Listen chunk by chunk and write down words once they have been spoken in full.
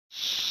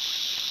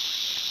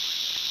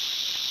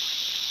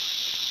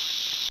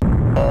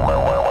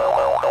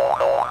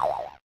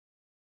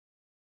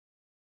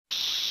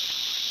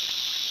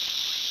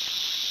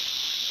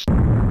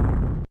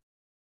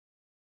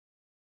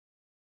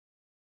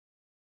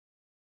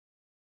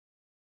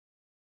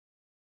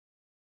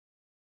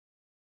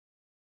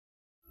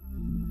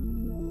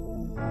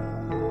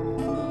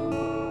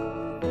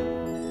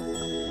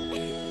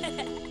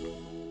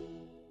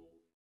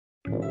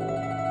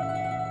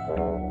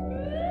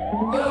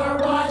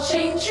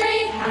watching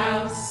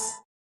Treehouse.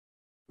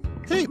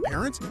 Hey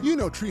parents, you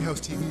know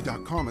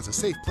TreehouseTV.com is a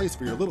safe place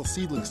for your little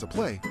seedlings to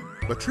play,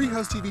 but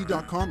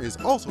TreehouseTV.com is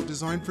also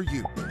designed for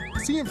you.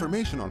 See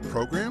information on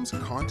programs,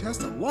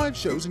 contests, and live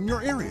shows in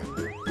your area.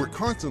 We're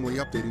constantly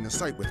updating the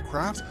site with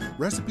crafts,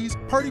 recipes,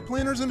 party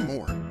planners, and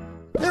more.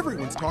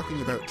 Everyone's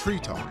talking about Tree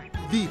Talk,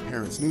 the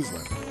parents'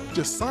 newsletter.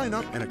 Just sign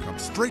up and it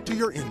comes straight to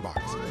your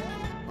inbox.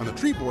 On the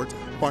tree boards,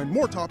 find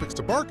more topics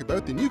to bark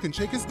about than you can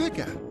shake a stick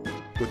at.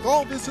 With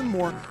all this and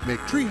more, make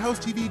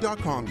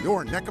TreehouseTV.com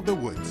your neck of the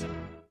woods.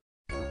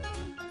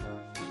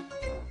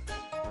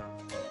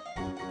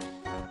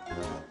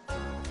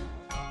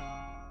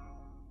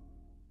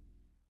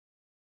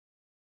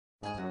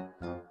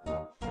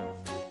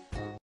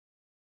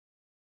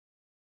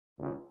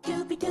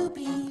 Toopy,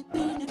 Toopy,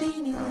 Binoo,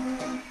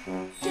 Binoo.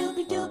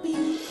 Toopy, Toopy,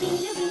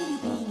 Binoo, Binoo,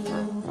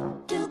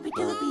 Binoo. Toopy,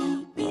 Toopy,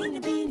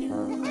 Binoo,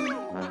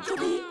 Binoo.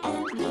 Toopy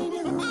and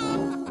Binoo.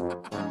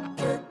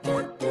 Toop,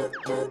 toop, toop,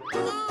 toop,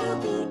 toop,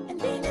 Toopy and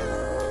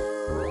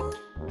Binoo.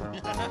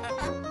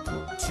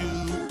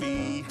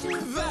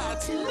 Toopy,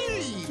 that's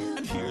me!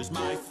 And here's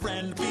my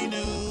friend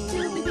Binoo.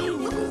 Toopy,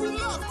 Binoo. We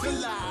love to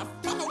laugh,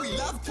 we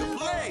love to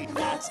play.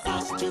 That's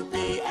us,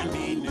 Toopy and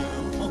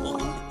Binoo.